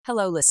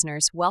Hello,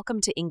 listeners.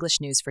 Welcome to English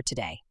News for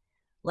Today.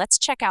 Let's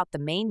check out the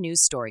main news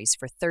stories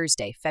for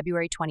Thursday,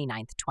 February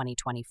 29th,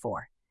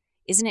 2024.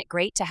 Isn't it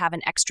great to have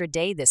an extra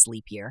day this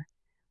leap year?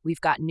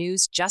 We've got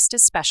news just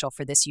as special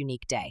for this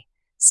unique day.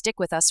 Stick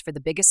with us for the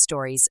biggest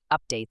stories,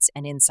 updates,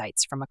 and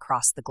insights from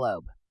across the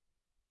globe.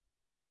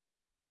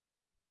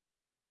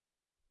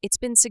 It's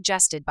been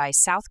suggested by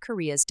South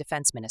Korea's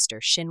Defense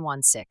Minister Shin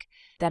Won-sik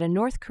that a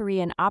North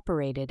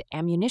Korean-operated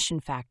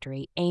ammunition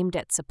factory aimed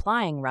at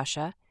supplying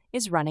Russia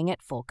is running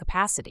at full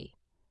capacity.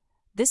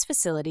 This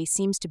facility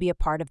seems to be a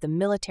part of the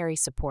military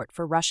support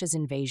for Russia's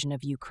invasion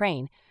of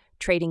Ukraine,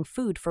 trading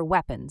food for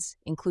weapons,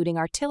 including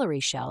artillery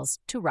shells,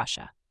 to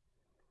Russia.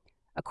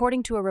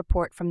 According to a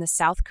report from the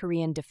South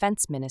Korean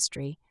Defense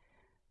Ministry,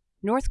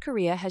 North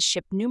Korea has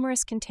shipped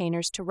numerous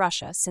containers to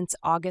Russia since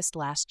August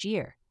last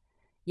year,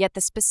 yet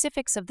the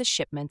specifics of the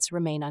shipments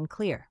remain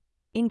unclear,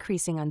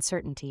 increasing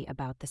uncertainty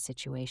about the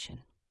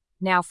situation.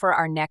 Now for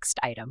our next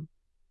item.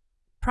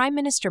 Prime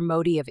Minister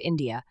Modi of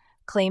India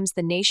claims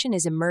the nation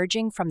is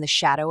emerging from the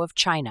shadow of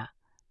China,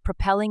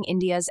 propelling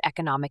India's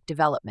economic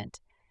development.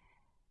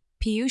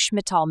 Piyush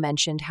Mittal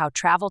mentioned how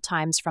travel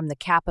times from the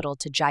capital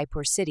to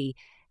Jaipur city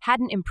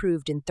hadn't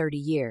improved in 30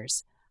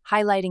 years,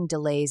 highlighting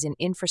delays in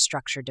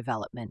infrastructure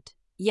development.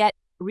 Yet,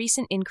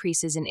 recent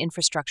increases in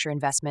infrastructure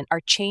investment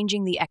are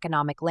changing the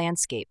economic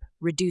landscape,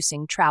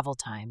 reducing travel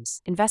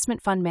times.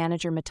 Investment fund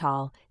manager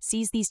Mittal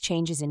sees these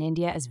changes in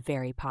India as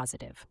very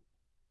positive.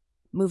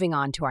 Moving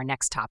on to our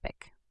next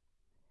topic.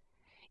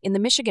 In the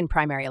Michigan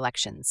primary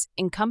elections,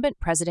 incumbent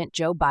President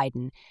Joe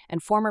Biden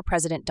and former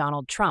President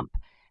Donald Trump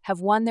have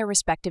won their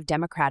respective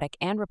Democratic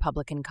and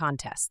Republican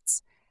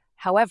contests.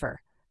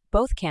 However,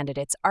 both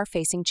candidates are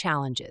facing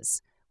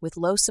challenges, with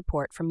low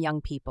support from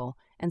young people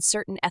and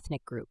certain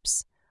ethnic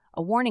groups,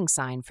 a warning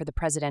sign for the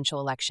presidential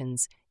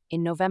elections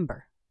in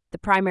November. The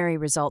primary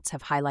results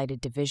have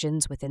highlighted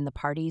divisions within the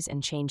parties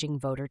and changing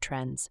voter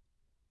trends.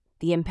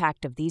 The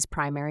impact of these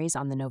primaries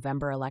on the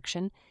November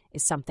election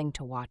is something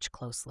to watch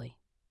closely.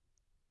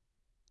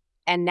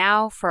 And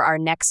now for our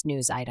next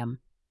news item.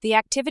 The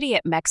activity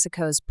at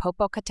Mexico's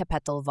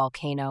Popocatépetl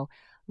volcano,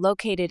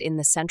 located in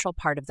the central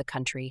part of the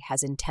country,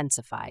 has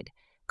intensified,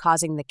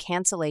 causing the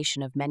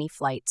cancellation of many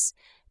flights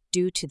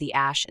due to the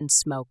ash and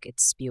smoke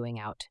it's spewing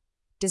out.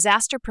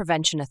 Disaster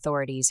prevention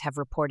authorities have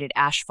reported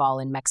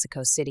ashfall in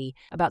Mexico City,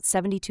 about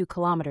 72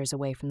 kilometers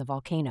away from the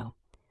volcano.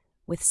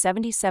 With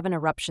 77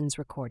 eruptions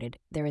recorded,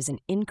 there is an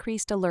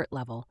increased alert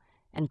level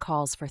and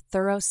calls for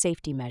thorough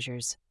safety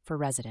measures for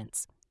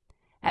residents.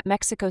 At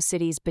Mexico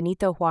City's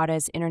Benito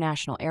Juárez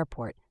International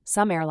Airport,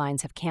 some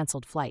airlines have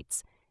canceled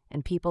flights,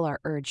 and people are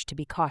urged to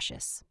be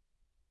cautious.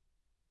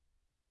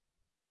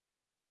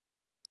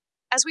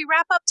 As we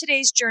wrap up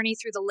today's journey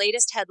through the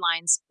latest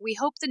headlines, we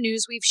hope the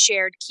news we've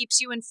shared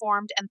keeps you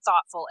informed and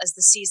thoughtful as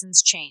the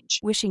seasons change.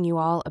 Wishing you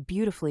all a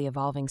beautifully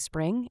evolving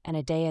spring and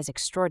a day as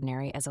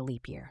extraordinary as a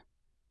leap year.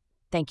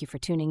 Thank you for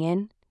tuning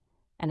in,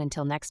 and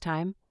until next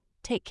time,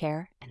 take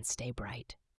care and stay bright.